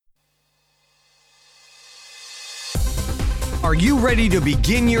Are you ready to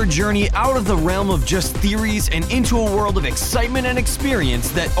begin your journey out of the realm of just theories and into a world of excitement and experience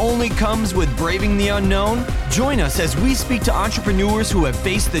that only comes with braving the unknown? Join us as we speak to entrepreneurs who have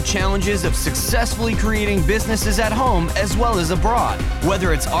faced the challenges of successfully creating businesses at home as well as abroad.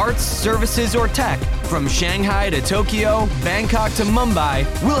 Whether it's arts, services, or tech, from Shanghai to Tokyo, Bangkok to Mumbai,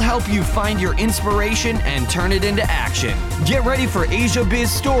 we'll help you find your inspiration and turn it into action. Get ready for Asia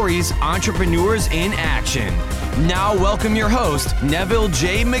Biz Stories, Entrepreneurs in Action. Now welcome your host, Neville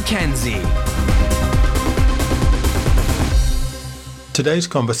J. McKenzie. Today's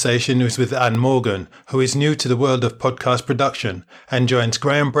conversation is with Anne Morgan, who is new to the world of podcast production and joins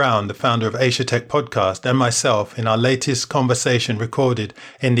Graham Brown, the founder of Asia Tech Podcast, and myself in our latest conversation recorded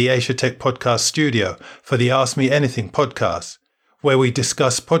in the Asia Tech Podcast studio for the Ask Me Anything podcast, where we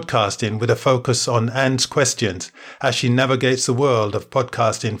discuss podcasting with a focus on Anne's questions as she navigates the world of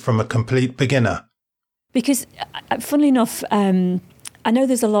podcasting from a complete beginner. Because, funnily enough, I know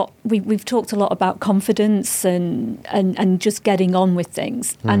there's a lot, we've talked a lot about confidence and just getting on with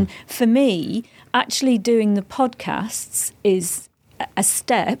things. And for me, actually doing the podcasts is a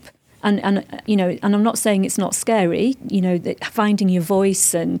step. And you know, and I'm not saying it's not scary, you know, finding your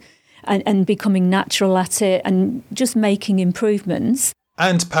voice and becoming natural at it and just making improvements.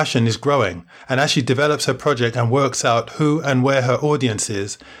 Anne's passion is growing, and as she develops her project and works out who and where her audience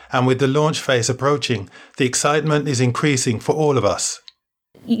is, and with the launch phase approaching, the excitement is increasing for all of us.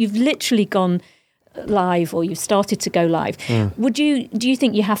 You've literally gone live, or you've started to go live. Do you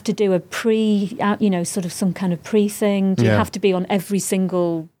think you have to do a sort of some kind of pre-thing? Do you have to be on every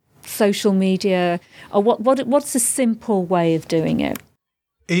single social media? Or what's a simple way of doing it?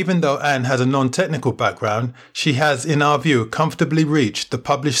 Even though Anne has a non-technical background, she has, in our view, comfortably reached the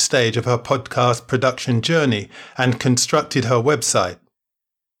published stage of her podcast production journey and constructed her website.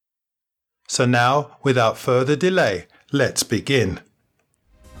 So now, without further delay, let's begin.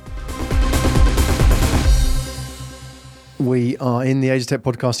 We are in the Asia Tech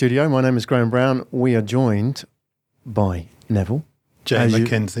Podcast studio. My name is Graham Brown. We are joined by Neville J.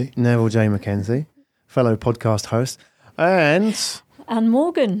 McKenzie, fellow podcast host, and Anne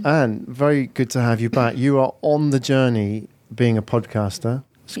Morgan. Anne, very good to have you back. You are on the journey being a podcaster.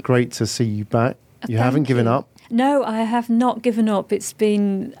 It's great to see you back. You haven't given up. No, I have not given up. It's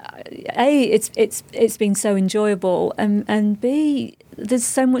been it's been so enjoyable, and B, there's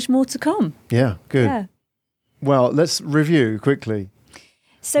so much more to come. Yeah, good. Yeah. Well, let's review quickly.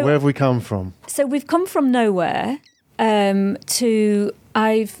 So where have we come from? So we've come from nowhere to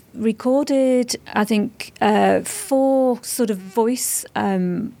I've recorded, I think, 4 sort of voice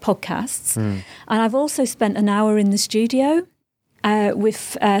podcasts, and I've also spent an hour in the studio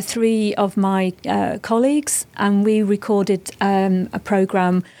with 3 of my colleagues, and we recorded a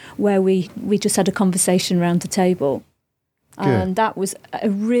programme where we just had a conversation around the table. Good. And that was a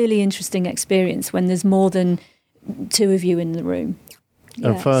really interesting experience when there's more than 2 of you in the room.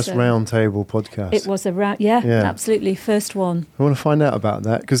 A first round table podcast. It was a round, absolutely, first one. I want to find out about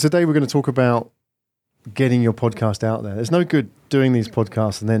that, because today we're going to talk about getting your podcast out there. There's no good doing these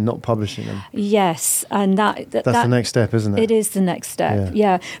podcasts and then not publishing them. Yes, and that's the next step, isn't it? It is the next step,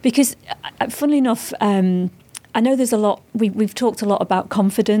 yeah. Because, funnily enough, I know there's a lot, we've talked a lot about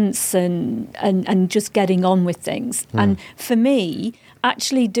confidence and just getting on with things. And for me,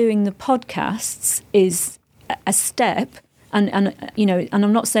 actually doing the podcasts is a step. And you know, and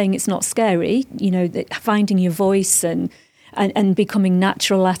I'm not saying it's not scary, you know, finding your voice and becoming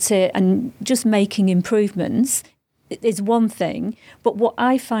natural at it and just making improvements is one thing. But what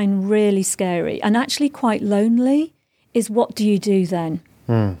I find really scary and actually quite lonely is, what do you do then?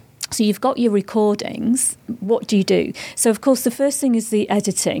 So you've got your recordings. What do you do? So of course the first thing is the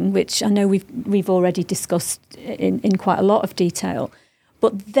editing, which I know we've already discussed in quite a lot of detail.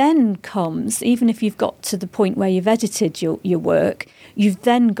 But then comes, even if you've got to the point where you've edited your work, you've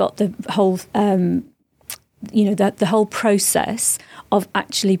then got the whole, the whole process of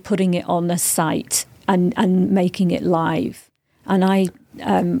actually putting it on a site and making it live. And I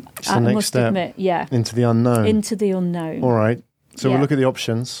must admit, into the unknown. Into the unknown. All right. So we'll look at the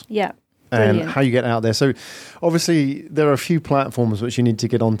options. Yeah. And how you get out there. So obviously there are a few platforms which you need to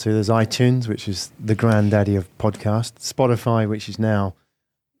get onto. There's iTunes, which is the granddaddy of podcasts. Spotify, which is now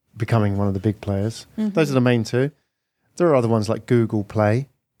becoming one of the big players. Those are the main 2. There are other ones like Google Play,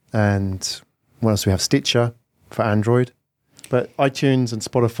 and what else? We have Stitcher for Android. But iTunes and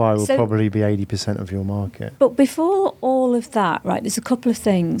Spotify will probably be 80% of your market. But before all of that, right, there's a couple of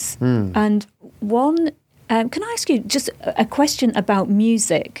things. And one, can I ask you just a question about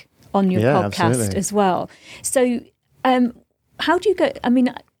music on your podcast absolutely. As well? So how do you go, I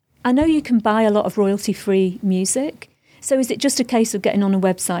mean, I know you can buy a lot of royalty-free music. So is it just a case of getting on a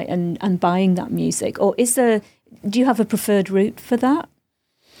website and buying that music, or do you have a preferred route for that?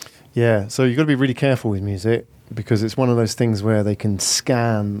 Yeah, so you've got to be really careful with music because it's one of those things where they can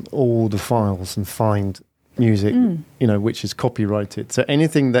scan all the files and find music, which is copyrighted. So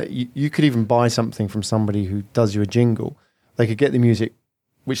anything that you could even buy something from somebody who does you a jingle, they could get the music,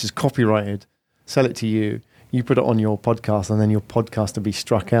 which is copyrighted, sell it to you, you put it on your podcast, and then your podcast will be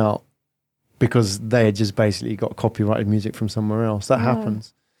struck out because they had just basically got copyrighted music from somewhere else. That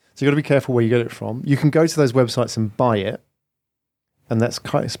happens. So you've got to be careful where you get it from. You can go to those websites and buy it, and that's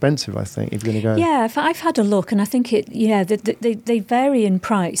quite expensive, I think, if you're going to go. Yeah, I've had a look, and I think they vary in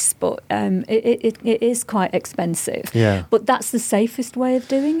price, but it is quite expensive. Yeah. But that's the safest way of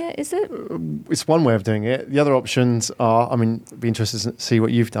doing it, is it? It's one way of doing it. The other options are, I'd be interested to see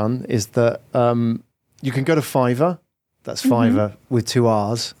what you've done, is that you can go to Fiverr. That's Fiverr with 2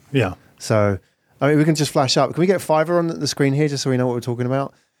 R's. Yeah. So, we can just flash up. Can we get Fiverr on the screen here just so we know what we're talking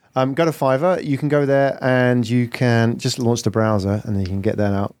about? Go to Fiverr. You can go there and you can just launch the browser and then you can get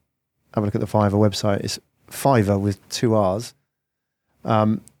that out. Have a look at the Fiverr website. It's Fiverr with 2 R's.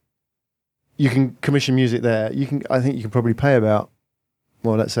 You can commission music there. I think you can probably pay about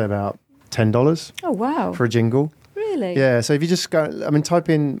 $10. Oh, wow. For a jingle. Really? Yeah. So if you just go, type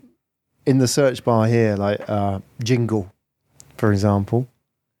in the search bar here, like jingle, for example.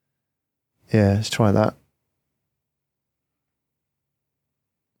 Yeah, let's try that.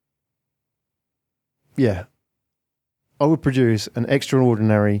 Yeah. I would produce an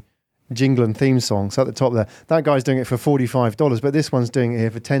extraordinary jingle and theme song. So at the top there, that guy's doing it for $45, but this one's doing it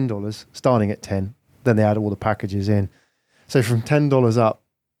here for $10, starting at 10. Then they add all the packages in. So from $10 up,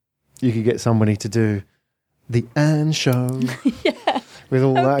 you could get somebody to do the Anne Show. Yeah. With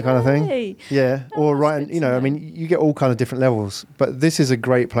all that kind of thing. Great. Yeah. Or right, you get all kind of different levels. But this is a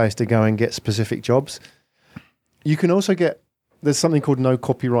great place to go and get specific jobs. You can also there's something called No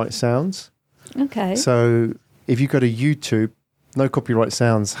Copyright Sounds. Okay. So if you go to YouTube, No Copyright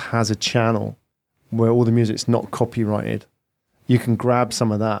Sounds has a channel where all the music's not copyrighted. You can grab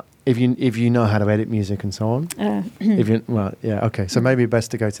some of that if you know how to edit music and so on. So maybe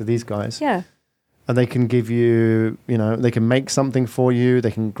best to go to these guys. Yeah. And they can give you, they can make something for you. They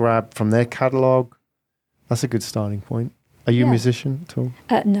can grab from their catalogue. That's a good starting point. Are you a musician at all?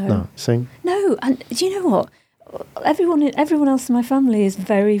 No. No. Sing? No. And do you know what? Everyone else in my family is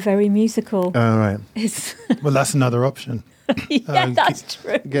very, very musical. Oh, right. Well, that's another option. Yeah, that's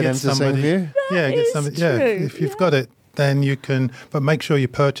true. Get them to sing for you? Get somebody. True. Yeah, if you've got it, then you can. But make sure you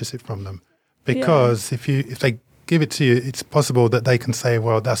purchase it from them, because if they give it to you, it's possible that they can say,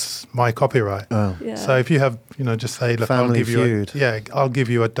 "Well, that's my copyright." Oh. Yeah. So if you have, just say, "Look, Family I'll give Feud. I'll give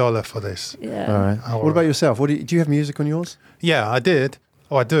you $1 for this." Yeah. All right. What about yourself? Do you have music on yours? Yeah, I did.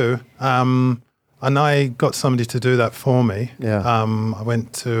 Oh, I do. And I got somebody to do that for me. Yeah. I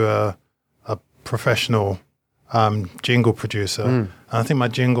went to a professional jingle producer. And I think my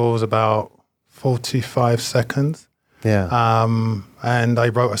jingle was about 45 seconds. Yeah. And I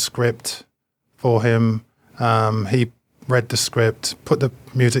wrote a script for him. He read the script, put the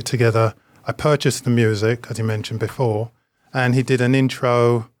music together. I purchased the music, as you mentioned before, and he did an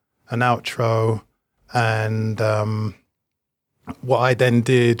intro, an outro, and what I then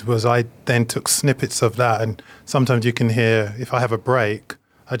did was I then took snippets of that, and sometimes you can hear, if I have a break,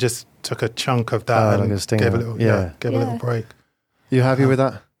 I just took a chunk of that and gave a little break. You happy with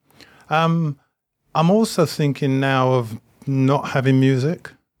that? I'm also thinking now of not having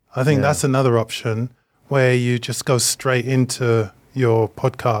music. I think that's another option where you just go straight into your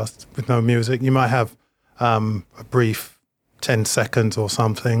podcast with no music. You might have a brief 10 seconds or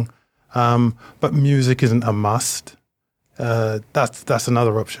something, but music isn't a must. That's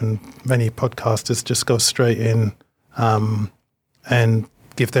another option. Many podcasters just go straight in and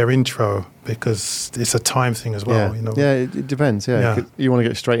give their intro because it's a time thing as well. Yeah, it depends. Yeah. You want to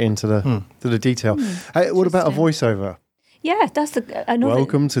get straight into the detail. What about a voiceover? Yeah, that's another.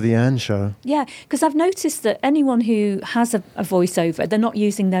 Welcome to the Anne Show. Yeah, because I've noticed that anyone who has a voiceover, they're not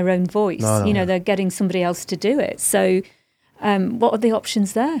using their own voice. No. They're getting somebody else to do it. So what are the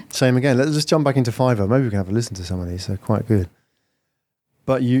options there? Same again. Let's just jump back into Fiverr. Maybe we can have a listen to some of these. They're quite good.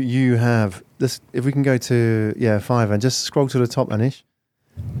 But you have this. If we can go to Fiverr and just scroll to the top, Anish.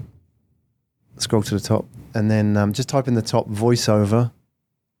 Scroll to the top, and then just type in the top voiceover.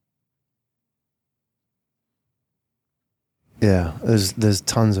 Yeah, there's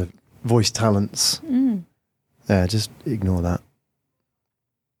tons of voice talents. Yeah, just ignore that.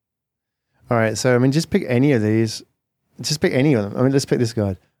 All right, so just pick any of these. Just pick any of them. Let's pick this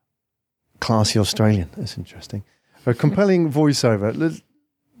guy. Classy Australian. That's interesting. A compelling voiceover.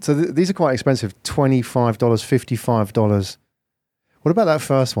 So these are quite expensive. $25, $55. What about that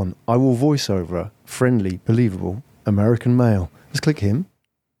first one? I will voice over a friendly, believable American male. Let's click him.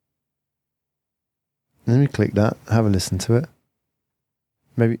 And then we click that. Have a listen to it.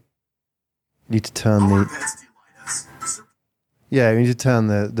 Maybe need to turn the... Yeah, we need to turn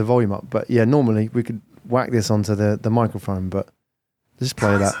the volume up. But yeah, normally we could whack this onto the microphone, but just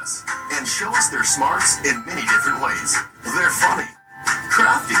play that. And show us their smarts in many different ways. They're funny,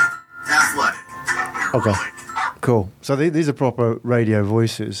 crafty, athletic, Okay, heroic. cool. So these are proper radio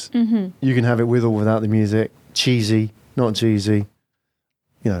voices. Mm-hmm. You can have it with or without the music. Cheesy, not cheesy.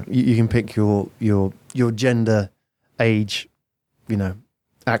 You know, you can pick your gender, age, you know,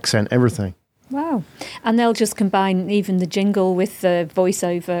 accent, everything. Wow. And they'll just combine even the jingle with the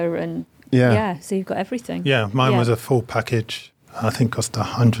voiceover and Yeah. so you've got everything. Yeah, mine Yeah. was a full package. I think cost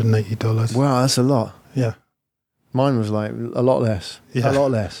 $180. Wow, that's a lot. Yeah. Mine was like a lot less. Yeah. A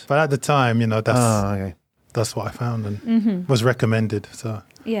lot less. But at the time, you know, Okay. that's what I found and Mm-hmm. was recommended. So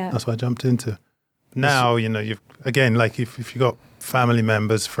Yeah. that's what I jumped into. Now, you know, you've again, like if you've got family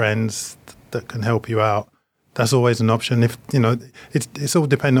members, friends that can help you out, that's always an option. If you know, it's all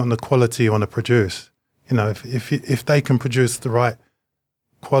dependent on the quality you want to produce. You know, if they can produce the right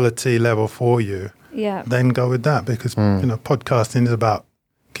quality level for you, Yeah. then go with that because you know, podcasting is about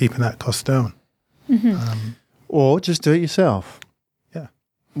keeping that cost down. Mm-hmm. Or just do it yourself. Yeah.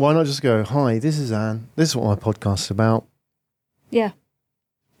 Why not just go, hi, this is Anne. This is what my podcast's about. Yeah.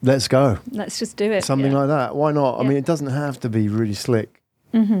 Let's go. Let's just do it. Something yeah. like that. Why not? I Yeah. mean, it doesn't have to be really slick,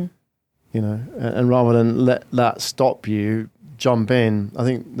 Mm-hmm. you know, and rather than let that stop you, jump in. I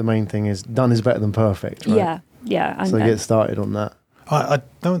think the main thing is done is better than perfect. Right? Yeah. Yeah. So get started on that. I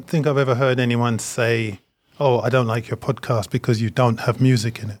don't think I've ever heard anyone say, "Oh, I don't like your podcast because you don't have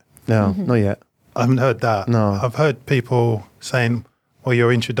music in it." No, Mm-hmm. not yet. I haven't heard that. No. I've heard people saying, "Well,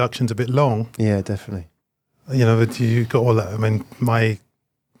 your introduction's a bit long." Yeah, definitely. You know, but you got all that. I mean, my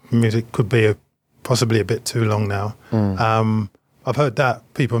music could be possibly a bit too long now. I've heard that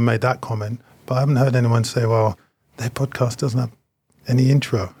people have made that comment, but I haven't heard anyone say, "Well, their podcast doesn't have any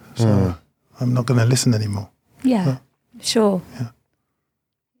intro, so I'm not going to listen anymore." Yeah. Sure.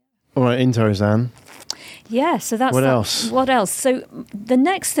 All right, intros, Anne. Yeah, so that's What that. else? What else? So the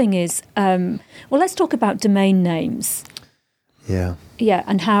next thing is, well, let's talk about domain names. Yeah. Yeah,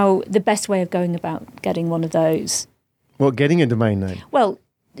 and how the best way of going about getting one of those. Well, getting a domain name. Well,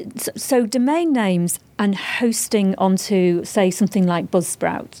 so domain names and hosting onto, say, something like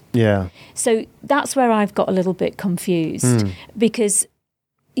Buzzsprout. Yeah. So that's where I've got a little bit confused because,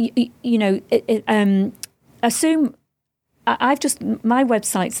 you know, assume I've just, my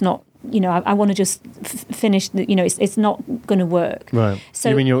website's not, you know, I want to just finish, you know, it's not going to work. Right. So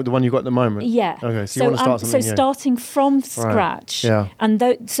you mean the one you've got at the moment? Yeah. Okay, so you want to start something new. starting from scratch. Yeah. And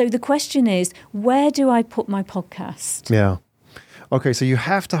so the question is, where do I put my podcast? Yeah. Okay, so you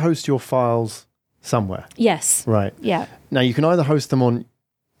have to host your files somewhere. Yes. Right. Yeah. Now, you can either host them on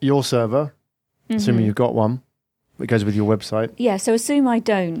your server, Mm-hmm. assuming you've got one, that goes with your website. Yeah, so assume I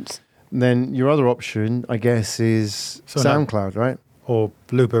don't. Then your other option, I guess, is So no. SoundCloud, right? Or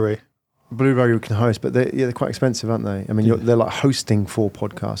Blueberry. Blueberry you can host, but they're quite expensive, aren't they? I mean, they're like hosting for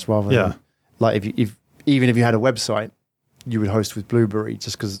podcasts rather than like if even if you had a website, you would host with Blueberry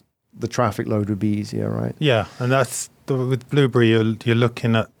just because the traffic load would be easier, right? Yeah, and that's with Blueberry. You're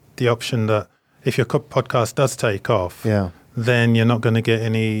looking at the option that if your podcast does take off, then you're not going to get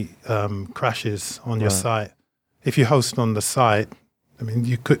any crashes on your site. If you host on the site, I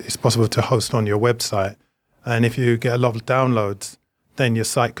mean, it's possible to host on your website, and if you get a lot of downloads, then your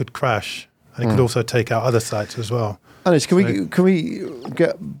site could crash, and it could also take out other sites as well. Alex, can we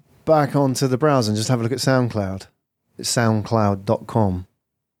get back onto the browser and just have a look at SoundCloud? It's soundcloud.com.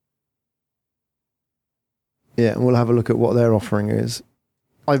 Yeah, and we'll have a look at what their offering is.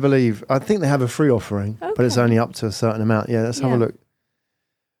 I think they have a free offering, but it's only up to a certain amount. Yeah, let's have a look.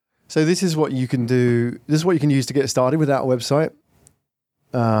 So this is what you can do. This is what you can use to get started without a website.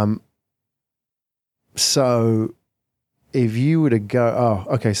 So if you were to go,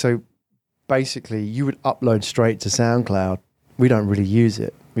 so basically you would upload straight to SoundCloud. We don't really use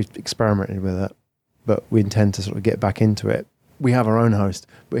it. We've experimented with it, but we intend to sort of get back into it. We have our own host,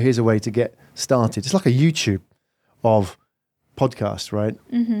 but here's a way to get started. It's like a YouTube of podcasts, right?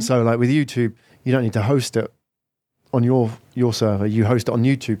 Mm-hmm. So like with YouTube, you don't need to host it on your server. You host it on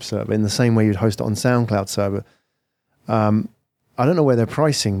YouTube server in the same way you'd host it on SoundCloud server. I don't know where their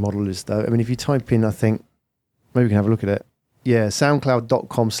pricing model is though. I mean, if you type in, I think, maybe we can have a look at it. Yeah,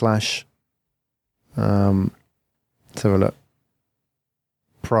 soundcloud.com/ let's have a look.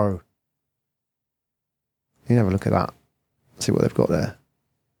 Pro. You can have a look at that. See what they've got there.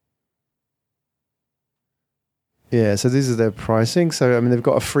 Yeah, so these are their pricing. So, I mean, they've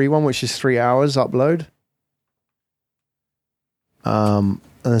got a free one, which is 3 hours upload. And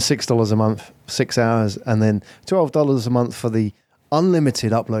then $6 a month, 6 hours. And then $12 a month for the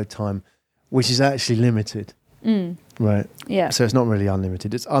unlimited upload time, which is actually limited. Right. Yeah. So it's not really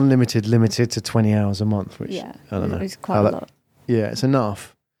unlimited. It's unlimited, limited to 20 hours a month, which I don't know. It's quite a lot. Yeah, it's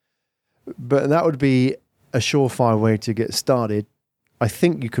enough. But that would be a surefire way to get started. I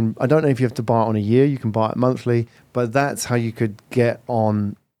think you can, I don't know if you have to buy it on a year, you can buy it monthly, but that's how you could get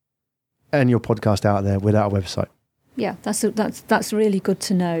on and your podcast out there without a website. Yeah, that's really good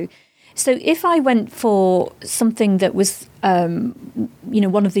to know. So if I went for something that was,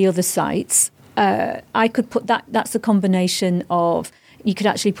 one of the other sites, I could put that's a combination of, you could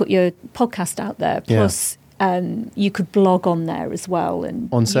actually put your podcast out there, plus you could blog on there as well.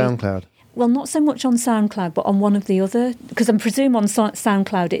 And on SoundCloud? Well, not so much on SoundCloud, but on one of the other, because I presume on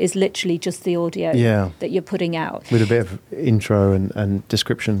SoundCloud it is literally just the audio that you're putting out. With a bit of intro and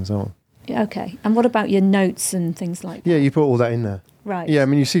description and so on. Okay. And what about your notes and things like that? Yeah, you put all that in there. Right. Yeah, I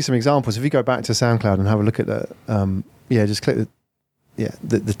mean, you see some examples. If you go back to SoundCloud and have a look at the, just click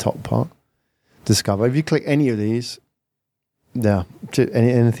the top part, Discover. If you click any of these,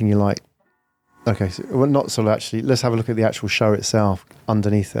 anything you like. Okay, so, well, not so actually. Let's have a look at the actual show itself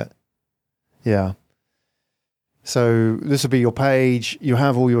underneath it. Yeah. So this will be your page. You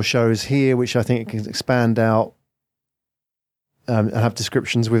have all your shows here, which I think can expand out and have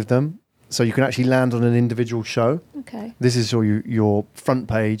descriptions with them. So you can actually land on an individual show. Okay. This is your front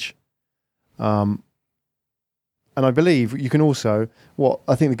page. And I believe you can also,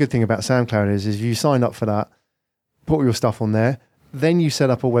 I think the good thing about SoundCloud is you sign up for that, put all your stuff on there, then you set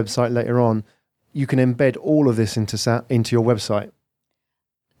up a website later on. You can embed all of this into your website.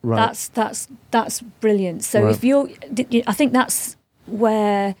 Right. That's brilliant. So if I think that's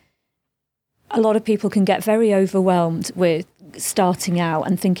where a lot of people can get very overwhelmed with starting out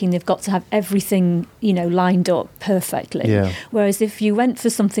and thinking they've got to have everything, lined up perfectly. Yeah. Whereas if you went for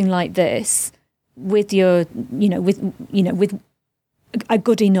something like this with your, with a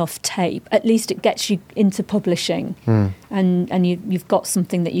good enough tape, at least it gets you into publishing, and you've got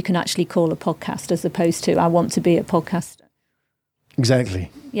something that you can actually call a podcast, as opposed to I want to be a podcaster. Exactly.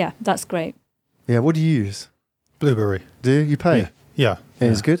 Yeah, that's great. Yeah, what do you use? Blueberry. Do you pay? Yeah.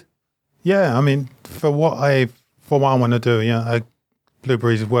 It's good? Yeah, I mean, for what I want to do,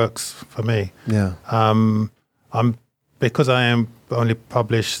 Blueberry works for me. Yeah. Because I am only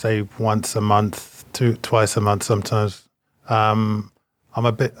published, say, once a month, twice a month sometimes. I'm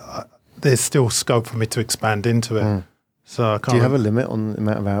a bit. There's still scope for me to expand into it. So I can't. Do you have a limit on the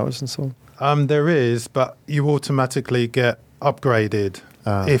amount of hours and so on? There is, but you automatically get upgraded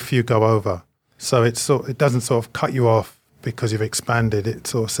if you go over. So it doesn't sort of cut you off because you've expanded. It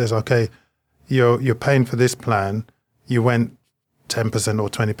sort of says, okay, you're paying for this plan. You went 10% or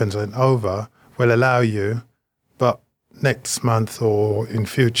 20% over. We'll allow you, but next month or in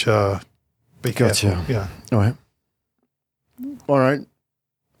future, be careful. Yeah. All right.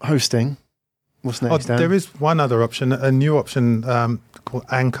 Hosting. What's next, Dan? There is one other option, a new option called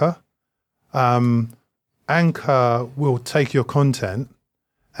Anchor. Anchor will take your content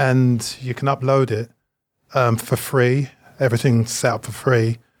and you can upload it for free. Everything's set up for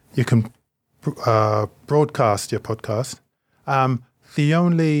free. You can broadcast your podcast. The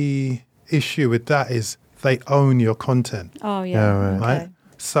only issue with that is they own your content. Oh, yeah. Right? Okay.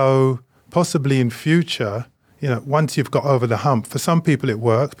 So possibly in future, once you've got over the hump, for some people it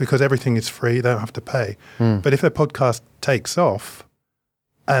works because everything is free, they don't have to pay. But if a podcast takes off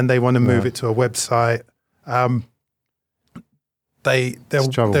and they want to move it to a website,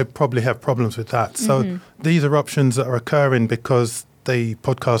 they'll probably have problems with that. So these are options that are occurring because the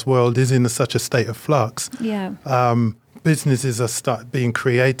podcast world is in such a state of flux. Yeah. Businesses are being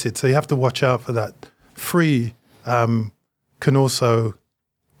created, so you have to watch out for that. Free can also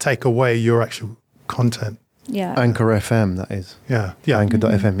take away your actual content. Yeah. Anchor FM, that is. Yeah.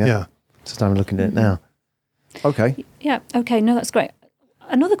 Anchor.fm, Yeah. Just I'm looking at it now. Okay. Yeah. Okay. No, that's great.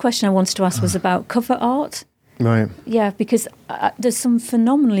 Another question I wanted to ask was about cover art. Right. Yeah, because there's some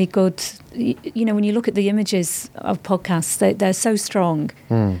phenomenally good, when you look at the images of podcasts, they're so strong.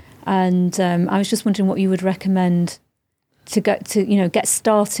 And I was just wondering what you would recommend to get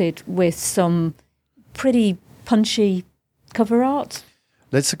started with some pretty punchy cover art.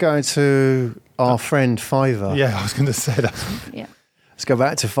 Let's go to our friend Fiverr. Yeah, I was going to say that. Yeah. Let's go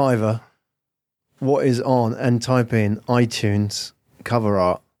back to Fiverr. What is on and type in iTunes cover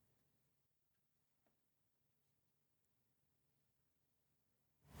art.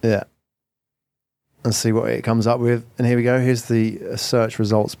 Yeah. And see what it comes up with. And here we go. Here's the search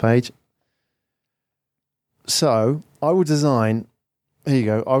results page. So I will design. Here you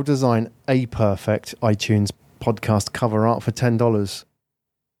go. I'll design a perfect iTunes podcast cover art for $10.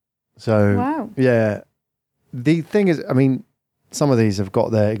 So Wow. yeah, the thing is, I mean, some of these have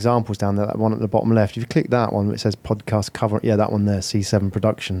got their examples down there. That one at the bottom left. If you click that one, it says podcast cover. Yeah, that one there, C7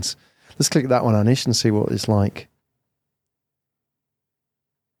 Productions. Let's click that one, Anish, and see what it's like.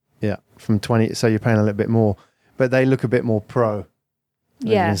 Yeah, from 20. So you're paying a little bit more, but they look a bit more pro. As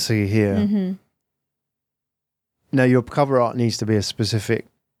you Yeah. can see here. Mm-hmm. Now, your cover art needs to be a specific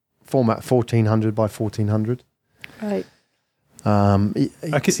format, 1400 by 1400. Right.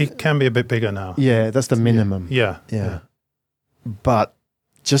 It can be a bit bigger now. Yeah, that's the minimum. Yeah. But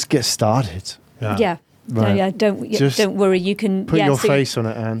just get started. Yeah. No, Right. Don't don't worry. You can Put your so face on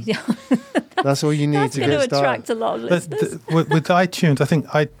it, Anne. Yeah. That's all you need That's to going get to started. attract a lot of listeners. With iTunes, I think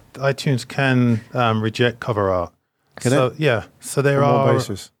iTunes can reject cover art. Can so it? yeah, so there On what are.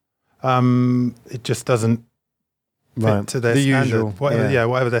 basis? It just doesn't fit Right. to their The standard. usual.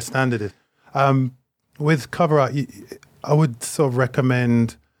 Whatever their standard is. With cover art, I would sort of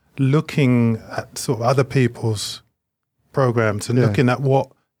recommend looking at sort of other people's programs and Yeah. looking at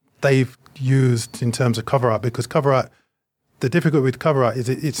what they've used in terms of cover art, because cover art, the difficulty with cover art is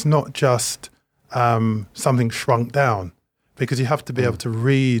it's not just something shrunk down, because you have to be able to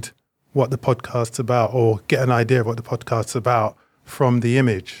read what the podcast's about or get an idea of what the podcast's about from the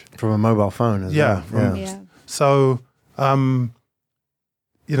image. From a mobile phone as Yeah, well. Yeah. So,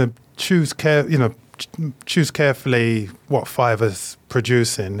 choose carefully what Fiverr's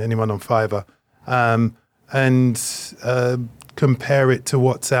producing, anyone on Fiverr, and compare it to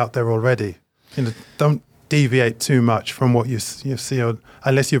what's out there already. Don't deviate too much from what you see,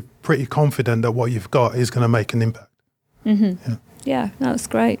 unless you're pretty confident that what you've got is going to make an impact. Mm-hmm. Yeah, that's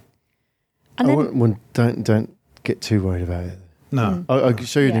great. And then, Don't get too worried about it. No. I'll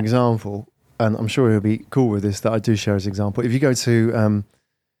show you an Yeah. example, and I'm sure he'll be cool with this, that I do share as an example. If you go to,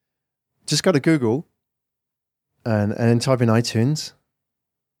 just go to Google and then type in iTunes.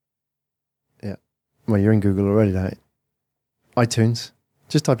 Yeah. Well, you're in Google already, don't you? iTunes.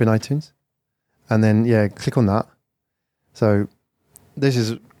 Just type in iTunes. And then, yeah, click on that. So this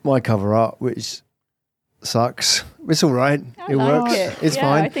is my cover art, which sucks. It's all right. I it like works. it. It's Yeah,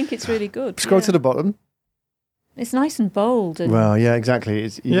 fine. I think it's really good. Scroll Yeah. to the bottom. It's nice and bold. And Well, yeah, exactly.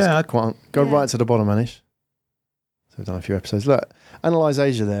 Yeah. Go Yeah. right to the bottom, Anish. So we've done a few episodes. Look, Analyze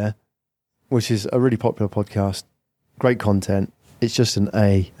Asia there, which is a really popular podcast. Great content. It's just an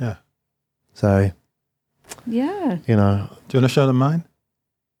A. Yeah. So, yeah. you know, Do you want to show them mine?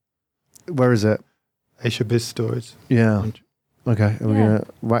 where is it? Asia Biz Stories. Yeah. Okay, we're Yeah. going to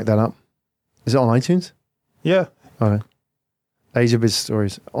whack that up. Is it on iTunes? Yeah. Okay. Asia Biz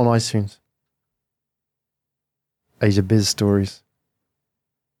Stories on iTunes. Asia Biz Stories.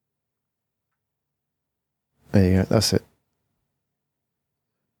 There you go. That's it.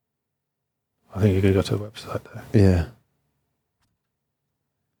 I think you could go to the website there. Yeah.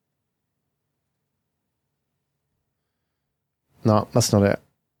 No, that's not it.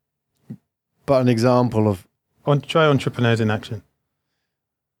 But an example of Try Entrepreneurs in Action.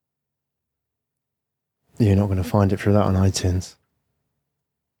 you're not going to find it through that on iTunes.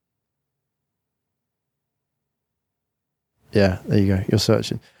 Yeah, there you go. You're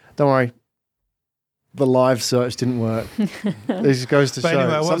searching. Don't worry. The live search didn't work. This goes to But show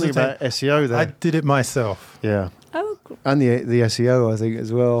anyway, what was something I about SEO there. I did it myself. Yeah, Oh, and the SEO I think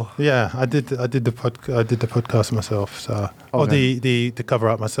as well. Yeah, I did the podcast myself. So or Okay. the cover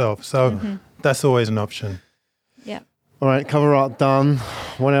art myself. So Mm-hmm. that's always an option. yeah. All right, cover art done.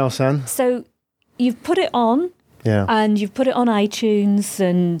 What else, Anne? So you've put it on, Yeah, and you've put it on iTunes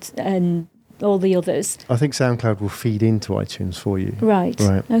and all the others. I think SoundCloud will feed into iTunes for you. Right.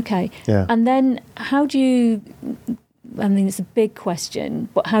 Right. Okay. Yeah. And then how do you, I mean, it's a big question,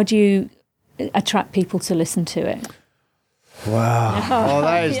 but how do you attract people to listen to it? Wow. Oh,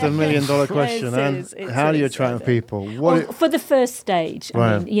 that is Yeah. the $1 million It question, Anne. is, it How do you is, attract it is. people? Well, for the first stage, I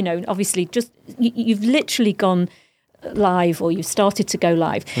Right. mean, you know, obviously just, you've literally gone live or you've started to go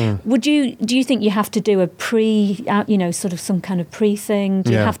live. Hmm. Do you think you have to do a sort of some kind of pre-thing?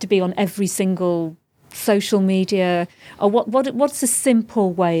 Do you Yeah. have to be on every single social media? Or what's a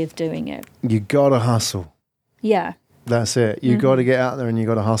simple way of doing it? You got to hustle. Yeah. That's it. You got to get out there and you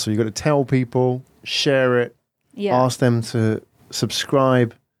got to hustle. You got to tell people, share it, Yeah. ask them to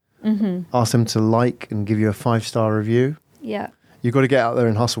subscribe, ask them to like and give you a 5-star review. Yeah. You've got to get out there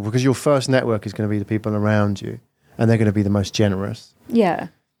and hustle because your first network is going to be the people around you and they're going to be the most generous. Yeah.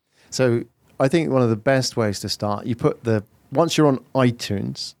 So I think one of the best ways to start, once you're on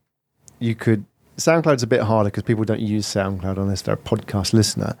iTunes, SoundCloud's a bit harder because people don't use SoundCloud unless they're a podcast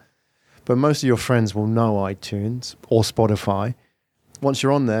listener. but most of your friends will know iTunes or Spotify. Once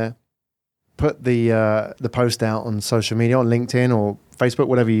you're on there, put the post out on social media, on LinkedIn or Facebook,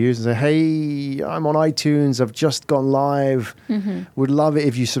 whatever you use, and say, hey, I'm on iTunes. I've just gone live. Would love it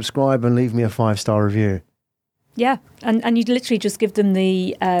if you subscribe and leave me a 5-star review. Yeah, and you literally just give them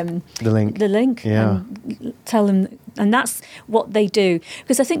the link. The link. Yeah. And tell them, and that's what they do.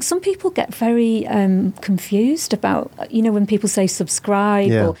 Because I think some people get very confused about, when people say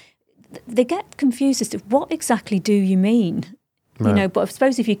subscribe, or they get confused as to what exactly do you mean. Right. But I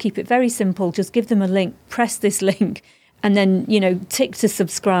suppose if you keep it very simple, just give them a link, press this link, and then tick to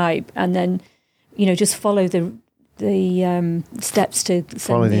subscribe, and then just follow the steps to send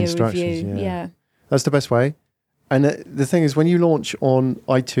Follow the me a instructions. review. Yeah. That's the best way. And the thing is, when you launch on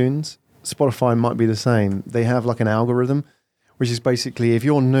iTunes, Spotify might be the same. They have like an algorithm, which is basically, if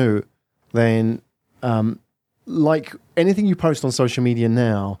you're new, then like anything you post on social media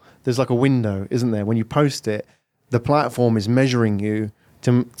now, there's like a window, isn't there? When you post it, the platform is measuring you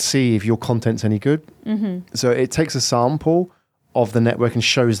to see if your content's any good. So it takes a sample of the network and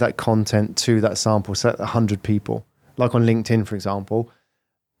shows that content to that sample, so 100 people, like on LinkedIn, for example.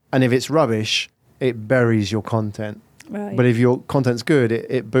 And if it's rubbish, it buries your content. Right. But if your content's good,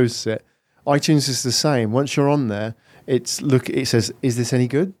 it boosts it. iTunes is the same. Once you're on there, it says, is this any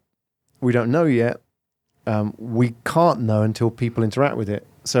good? We don't know yet. We can't know until people interact with it.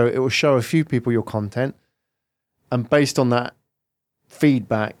 So it will show a few people your content. And based on that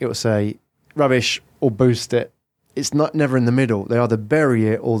feedback, it will say rubbish or boost it. It's never in the middle. They either bury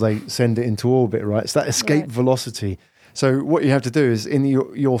it or they send it into orbit, right? It's that escape velocity. So what you have to do is in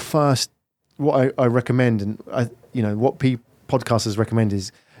your first, what I recommend, and what podcasters recommend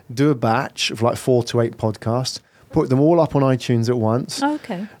is do a batch of like 4 to 8 podcasts, put them all up on iTunes at once.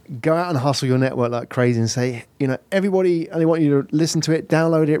 Okay. Go out and hustle your network like crazy and say, everybody, I want you to listen to it,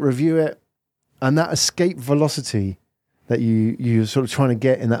 download it, review it. And that escape velocity that you're sort of trying to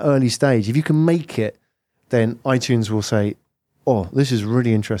get in that early stage, if you can make it, then iTunes will say, oh, this is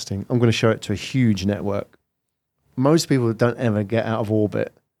really interesting. I'm going to show it to a huge network. Most people don't ever get out of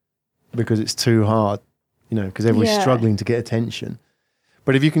orbit because it's too hard, because everybody's struggling to get attention.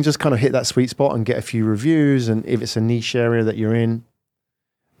 But if you can just kind of hit that sweet spot and get a few reviews, and if it's a niche area that you're in,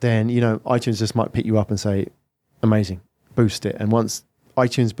 then, iTunes just might pick you up and say, amazing, boost it. And once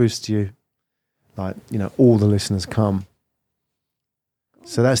iTunes boosts you, all the listeners come.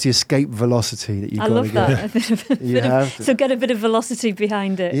 So that's the escape velocity that you've got to get. I love that. So get a bit of velocity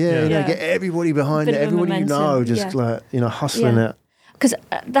behind it. Yeah, get everybody behind it. Everybody hustling it. Because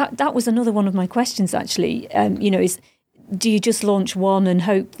that was another one of my questions, actually, is do you just launch one and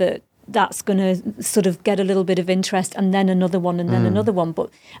hope that that's going to sort of get a little bit of interest and then another one and then another one? But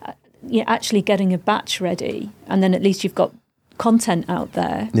actually getting a batch ready, and then at least you've got content out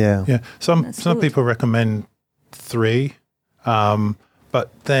there. Yeah. Some people recommend 3, but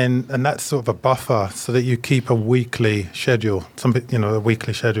then, and that's sort of a buffer so that you keep a weekly schedule. A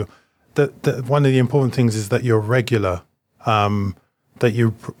weekly schedule. One of the important things is that you're regular. That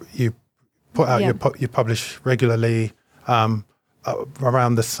you put out you publish regularly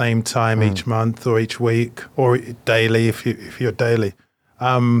around the same time each month or each week or daily if you're daily.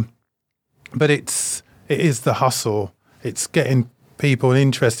 But it is the hustle. It's getting people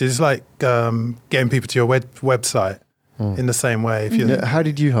interested. It's like getting people to your website in the same way. How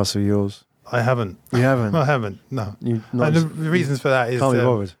did you hustle yours? I haven't. You haven't? I haven't, no. And the reasons for that is... Can't be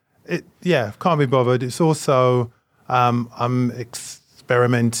bothered. Can't be bothered. It's also I'm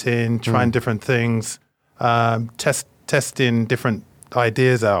experimenting, trying different things, testing different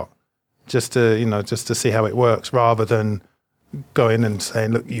ideas out just to see how it works, rather than going and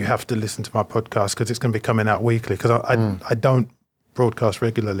saying, look, you have to listen to my podcast because it's going to be coming out weekly, because I don't broadcast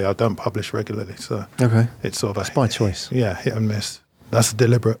regularly. I don't publish regularly. So it's sort of it's by choice. Yeah, hit and miss. That's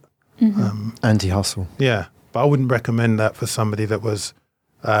deliberate. Anti-hustle. Yeah, but I wouldn't recommend that for somebody that was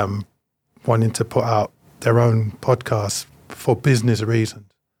wanting to put out their own podcast for business reasons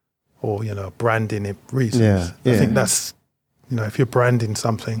or, branding reasons. I think that's, if you're branding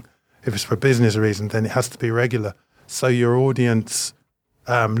something, if it's for business reasons, then it has to be regular. So your audience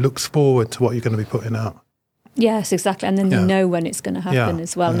looks forward to what you're going to be putting out. Yes, exactly. And then you know when it's going to happen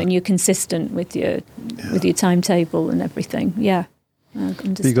as well. And you're consistent with your timetable and everything. Yeah.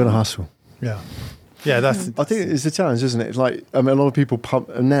 You've got to hustle. Yeah. Yeah, that's... I think it's a challenge, isn't it? It's like, a lot of people...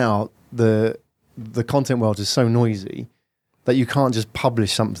 now, the content world is so noisy that you can't just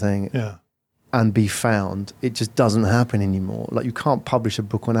publish something and be found. It just doesn't happen anymore. Like, you can't publish a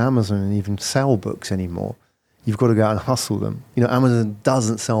book on Amazon and even sell books anymore. You've got to go out and hustle them. Amazon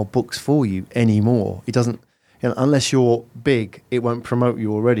doesn't sell books for you anymore. It unless you're big, it won't promote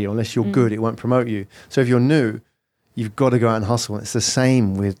you already. Unless you're good, it won't promote you. So if you're new, you've got to go out and hustle. It's the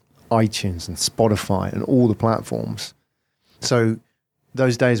same with iTunes and Spotify and all the platforms. So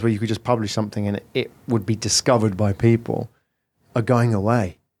those days where you could just publish something and it would be discovered by people are going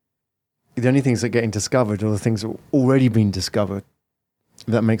away. The only things that are getting discovered are the things that have already been discovered. If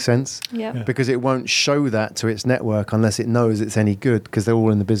that makes sense? Yeah. Because it won't show that to its network unless it knows it's any good, because they're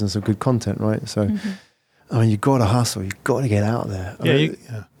all in the business of good content, right? So, I mean, you've got to hustle. You've got to get out there.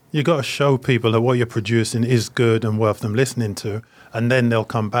 You got to show people that what you're producing is good and worth them listening to, and then they'll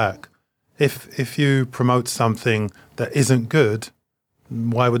come back. If you promote something that isn't good,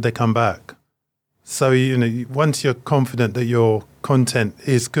 why would they come back? So, once you're confident that your content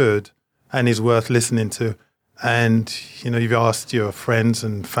is good and is worth listening to, and, you've asked your friends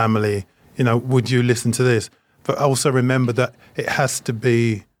and family, would you listen to this? But also remember that it has to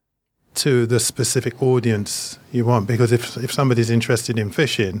be to the specific audience you want, because if somebody's interested in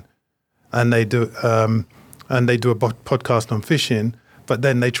fishing and they do a podcast on fishing, but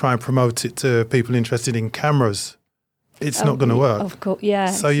then they try and promote it to people interested in cameras, it's not going to work. Of course,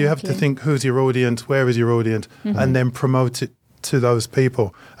 yeah. So you have to think, who's your audience, where is your audience, and then promote it to those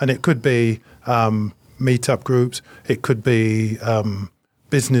people. And it could be meetup groups, it could be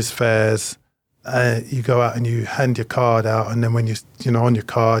business fairs. You go out and you hand your card out, and then when on your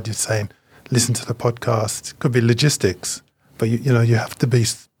card you're saying, listen to the podcast. It could be logistics, but you have to be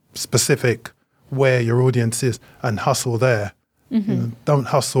specific where your audience is and hustle there. Don't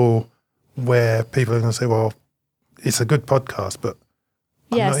hustle where people are going to say, well, it's a good podcast, but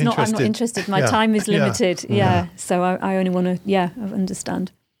I'm not interested. My time is limited. Yeah. So I only want to, I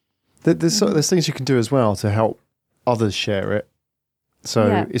understand. There's things you can do as well to help others share it.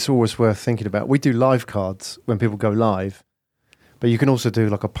 So it's always worth thinking about. We do live cards when people go live, but you can also do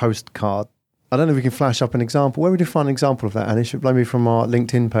like a postcard. I don't know if we can flash up an example. Where would you find an example of that, Anish? Maybe from our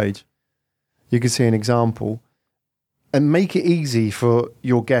LinkedIn page. You can see an example and make it easy for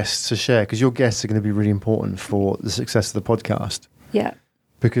your guests to share, because your guests are going to be really important for the success of the podcast. Yeah.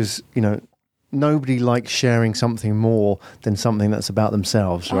 Because, nobody likes sharing something more than something that's about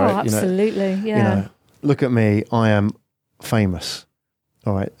themselves, right? Oh, absolutely, yeah. Look at me, I am famous.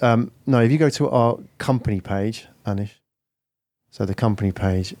 All right. No, if you go to our company page, Anish, so the company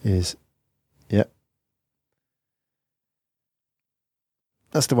page is,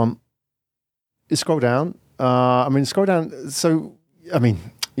 that's the one. You scroll down. Scroll down. So,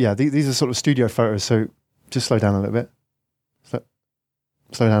 these are sort of studio photos. So just slow down a little bit.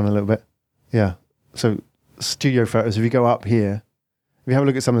 Slow down a little bit. Yeah. So studio photos, if you go up here, if you have a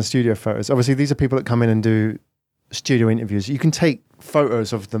look at some of the studio photos, obviously these are people that come in and do studio interviews. You can take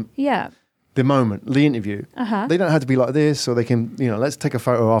photos of them. Yeah. The moment, the interview. They don't have to be like this, or they can, let's take a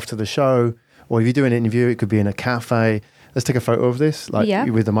photo after the show, or if you do an interview, it could be in a cafe. Let's take a photo of this,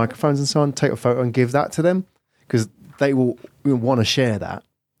 with the microphones and so on, take a photo and give that to them, because they will want to share that.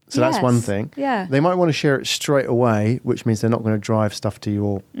 So that's one thing. Yeah. They might want to share it straight away, which means they're not going to drive stuff to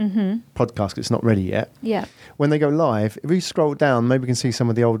your podcast because it's not ready yet. Yeah. When they go live, if we scroll down, maybe we can see some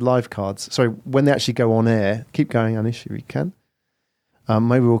of the old live cards. So when they actually go on air, keep going, Anish, if you can.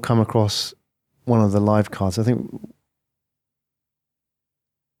 Maybe we'll come across one of the live cards. I think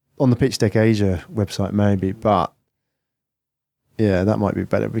on the Pitch Deck Asia website, maybe, but yeah, that might be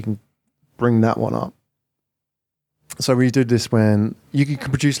better. We can bring that one up. So we did this when you can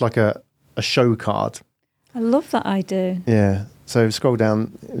produce like a show card. I love that idea. Yeah. So scroll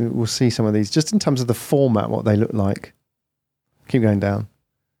down, we'll see some of these, just in terms of the format, what they look like. Keep going down.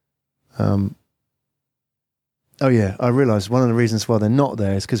 I realised one of the reasons why they're not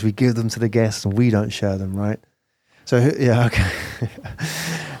there is because we give them to the guests and we don't share them, right? So, okay.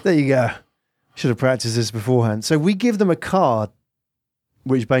 There you go. Should have practiced this beforehand. So we give them a card,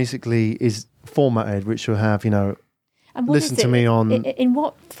 which basically is formatted, which will have, and listen to me on... In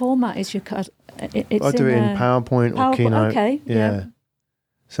what format is your card? I do it in PowerPoint or Keynote. Okay, yeah.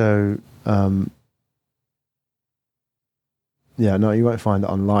 So, no, you won't find it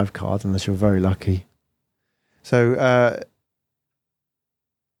on live card unless you're very lucky. So,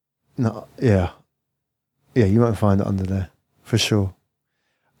 you won't find it under there, for sure.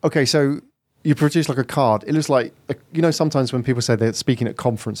 Okay, so you produce like a card. It looks like, sometimes when people say they're speaking at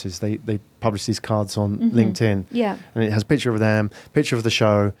conferences, they publish these cards on LinkedIn. Yeah. And it has a picture of them, picture of the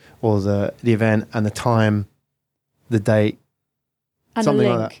show or the event and the time, the date. And something a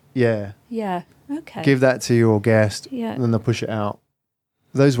link. Like that. Yeah. Yeah. Okay. Give that to your guest and then they'll push it out.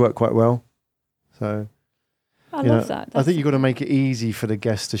 Those work quite well. So I love that. I think you've got to make it easy for the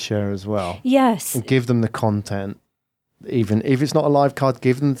guests to share as well. Yes. And give them the content. Even if it's not a live card,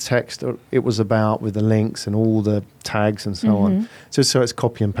 give them the text it was about with the links and all the tags and so on, just so it's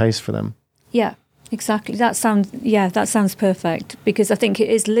copy and paste for them. Yeah, exactly. That sounds perfect, because I think it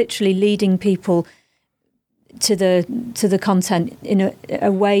is literally leading people to the content in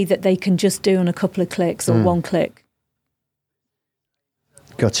a way that they can just do on a couple of clicks or one click.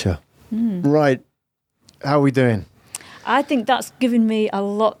 Gotcha. Right. How are we doing? I think that's given me a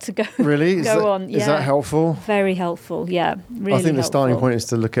lot to go Really? on. Is that helpful? Very helpful, yeah. Really I think the starting helpful. point is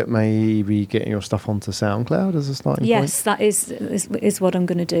to look at maybe getting your stuff onto SoundCloud as a starting point. Yes, that is what I'm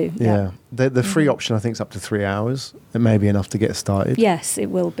going to do. Yeah. The free option, I think, is up to 3 hours. It may be enough to get started. Yes, it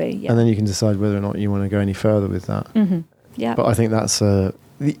will be. Yeah. And then you can decide whether or not you want to go any further with that. Yeah. But I think that's the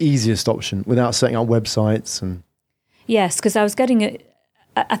easiest option without setting up websites. And Yes, because I was getting it.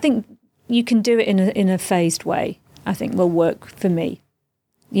 I think you can do it in a phased way. I think will work for me.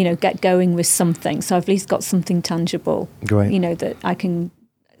 Get going with something, so I've at least got something tangible. Great. That I can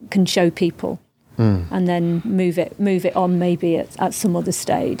show people, and then move it on maybe at some other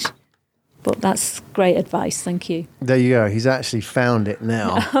stage. But that's great advice. Thank you. There you go. He's actually found it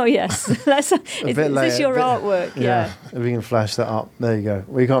now. Oh yes, is bit this later, your bit- artwork? Yeah. If we can flash that up. There you go.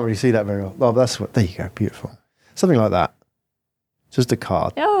 Well, you can't really see that very well. Oh, there you go. Beautiful. Something like that. Just a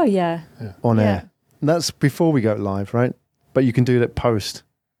card Oh yeah. on Yeah. air. That's before we go live, right? But you can do that post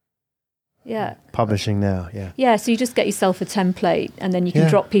Yeah. publishing now. Yeah. Yeah, so you just get yourself a template, and then you can Yeah.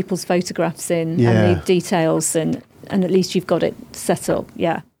 drop people's photographs in Yeah. and the details, and at least you've got it set up.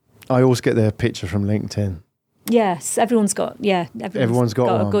 Yeah. I always get their picture from LinkedIn. Yes, everyone's got one.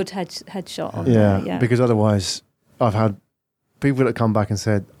 one. a good headshot on Yeah, there. Yeah. because otherwise I've had people that come back and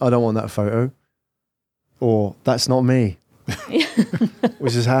said, I don't want that photo, or that's not me,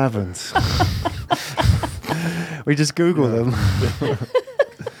 which has happened. We just Google them.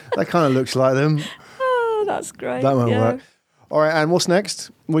 That kind of looks like them. Oh, that's great. That won't yeah. work. All right, and what's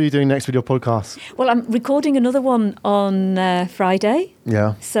next? What are you doing next with your podcast? Well, I'm recording another one on Friday,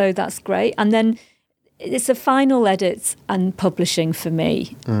 Yeah. so that's great. And then it's a final edit and publishing for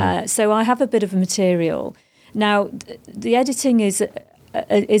me. So I have a bit of material. Now, the editing is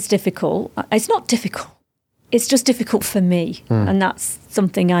difficult. It's not difficult. It's just difficult for me, and that's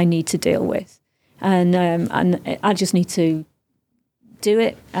something I need to deal with. And I just need to do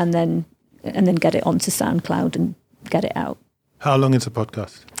it and then get it onto SoundCloud and get it out. How long is the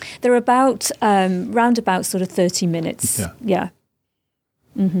podcast? They're about round about sort of 30 minutes. Yeah. Yeah.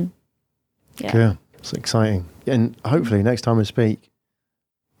 Mm-hmm. Yeah. It's exciting. And hopefully next time we speak,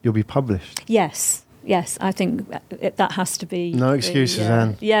 you'll be published. Yes. I think that has to be. No excuses,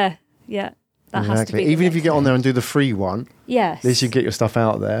 Anne. Yeah. That has to be. Even if you next get on thing. there and do the free one, Yes. at least you get your stuff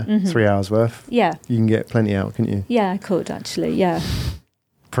out there, 3 hours worth. Yeah. You can get plenty out, couldn't you? Yeah, I could actually. Yeah.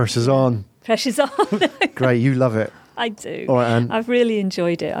 Pressure's on. Pressure's on. Great, you love it. I do. All right, Anne. I've really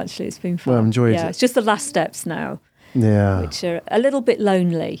enjoyed it. Actually, it's been fun. Well, I've enjoyed yeah, it. It's just the last steps now, Yeah. which are a little bit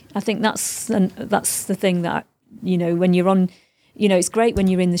lonely. I think that's the thing that when you're on. It's great when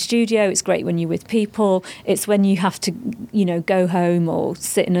you're in the studio. It's great when you're with people. It's when you have to, go home or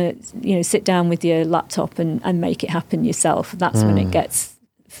sit down with your laptop and make it happen yourself. That's when it gets,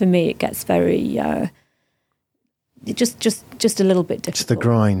 for me, it gets very, just a little bit difficult. It's the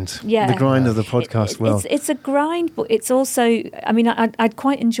grind. Yeah. The grind of the podcast world. It's a grind, but it's also, I mean, I'd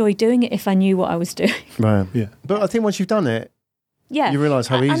quite enjoy doing it if I knew what I was doing. Right. Yeah. But I think once you've done it, Yeah, you realise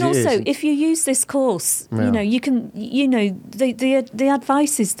how easy and it also, is. if you use this course, Yeah. you can, the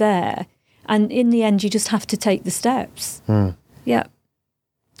advice is there, and in the end, you just have to take the steps. Yeah.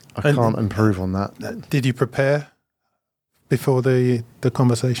 I And- can't improve on that. Did you prepare before the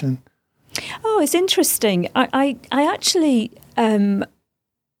conversation? Oh, it's interesting. I actually,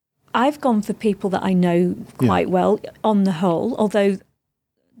 I've gone for people that I know quite well on the whole. Although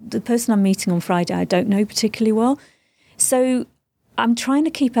the person I'm meeting on Friday, I don't know particularly well. So I'm trying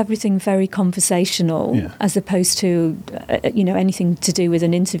to keep everything very conversational, as opposed to, anything to do with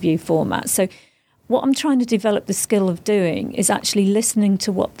an interview format. So what I'm trying to develop the skill of doing is actually listening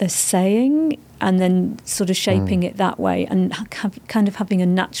to what they're saying and then sort of shaping it that way and kind of having a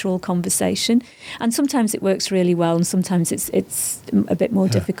natural conversation. And sometimes it works really well, and sometimes it's a bit more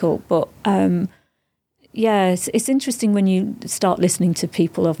difficult. But it's interesting when you start listening to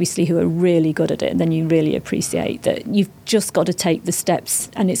people, obviously, who are really good at it, and then you really appreciate that you've just got to take the steps,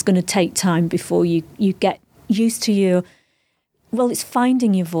 and it's going to take time before you get used to it's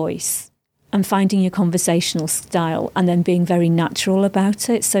finding your voice and finding your conversational style and then being very natural about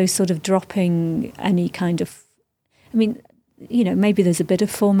it. So sort of dropping any kind of, maybe there's a bit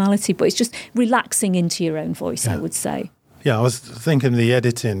of formality, but it's just relaxing into your own voice, I would say. Yeah, I was thinking the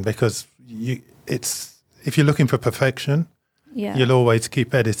editing, because if you're looking for perfection, Yeah. you'll always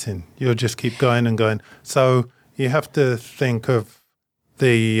keep editing. You'll just keep going and going. So you have to think of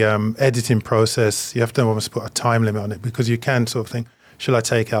the editing process. You have to almost put a time limit on it, because you can sort of think, shall I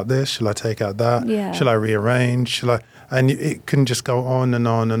take out this? Shall I take out that? Yeah. Shall I rearrange? And it can just go on and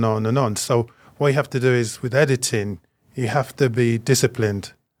on and on and on. So what you have to do is, with editing, you have to be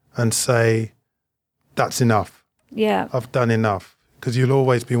disciplined and say, that's enough. Yeah. I've done enough. Because you'll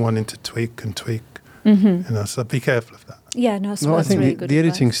always be wanting to tweak and tweak. Mm-hmm. So be careful of that. Yeah, no, so Well, I that's think really the good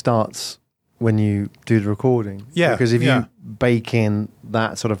editing advice. starts when you do the recording. Yeah, Because if yeah. you bake in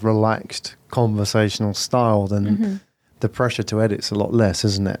that sort of relaxed conversational style, then the pressure to edit's a lot less,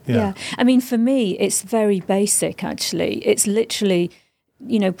 isn't it? Yeah. I mean, for me, it's very basic, actually. It's literally,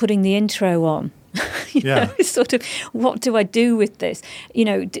 putting the intro on. It's sort of, what do I do with this?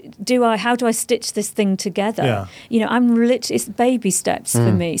 How do I stitch this thing together? Yeah. It's baby steps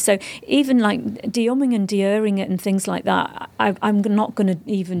for me. So even like de-umming and de-erring it and things like that, I'm not going to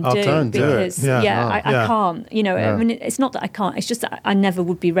even Oh, do don't do it. because Yeah. I Yeah. can't. I mean, it's not that I can't. It's just that I never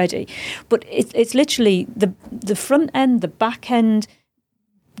would be ready. But it's literally the front end, the back end,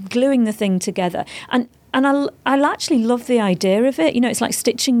 gluing the thing together, and I'll actually love the idea of it. It's like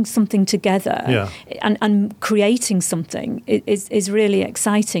stitching something together and creating something is really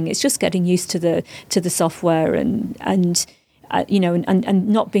exciting. It's just getting used to the software and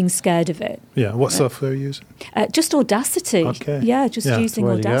not being scared of it. Yeah. What software are you using? Just Audacity. Okay. Yeah, just Yeah. using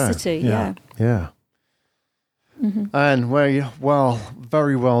Where you go. Audacity. Yeah. Yeah. Yeah. And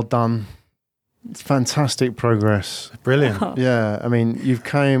very well done. It's fantastic progress. Brilliant. Yeah, I mean, you've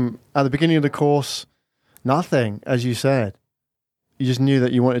came at the beginning of the course, nothing, as you said. You just knew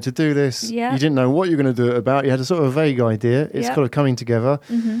that you wanted to do this. Yeah. You didn't know what you were going to do it about. You had a sort of vague idea. It's Yeah. kind of coming together.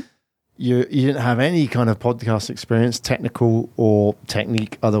 Mm-hmm. You didn't have any kind of podcast experience, technical or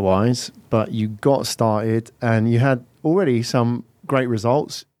technique otherwise, but you got started and you had already some great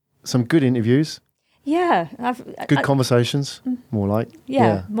results, some good interviews, Yeah. good conversations, more like.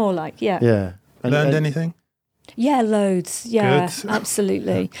 Yeah, more like, yeah. Yeah. Learned anything? Yeah, loads. Yeah, Good.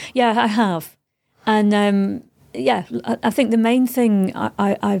 absolutely. Yeah, I have. And I think the main thing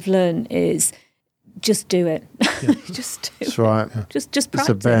I've learned is just do it. Just do That's it. right. Just practice. It's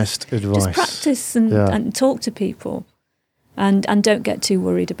the best advice. Just practice and talk to people and don't get too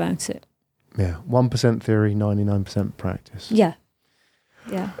worried about it. Yeah. 1% theory, 99% practice. Yeah.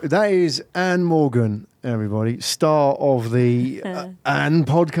 Yeah. That is Anne Morgan, everybody, star of the Anne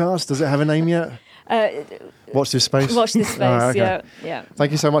podcast. Does it have a name yet? Watch This Space. Watch This Space. All right, okay. Yeah.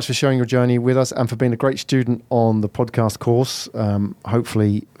 Thank you so much for sharing your journey with us and for being a great student on the podcast course.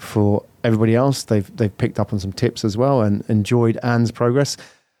 Hopefully for everybody else, they've picked up on some tips as well and enjoyed Anne's progress.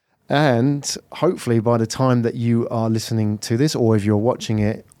 And hopefully by the time that you are listening to this, or if you're watching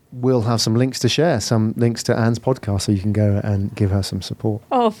it, we'll have some links to share, some links to Anne's podcast, so you can go and give her some support.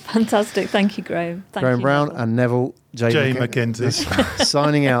 Oh, fantastic. Thank you, Graham. Graham Brown Neville. and Neville J. Mackenzie.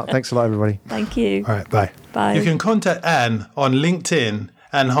 Signing out. Thanks a lot, everybody. Thank you. All right. Bye. Bye. You can contact Anne on LinkedIn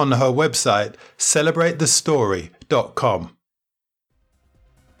and on her website, celebratethestory.com.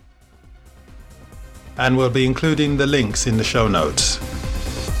 And we'll be including the links in the show notes.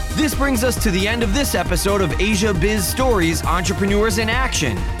 This brings us to the end of this episode of Asia Biz Stories Entrepreneurs in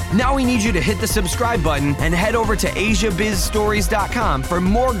Action. Now we need you to hit the subscribe button and head over to AsiaBizStories.com for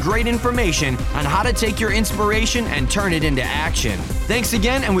more great information on how to take your inspiration and turn it into action. Thanks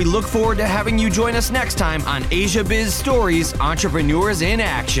again, and we look forward to having you join us next time on Asia Biz Stories Entrepreneurs in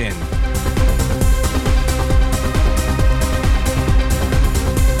Action.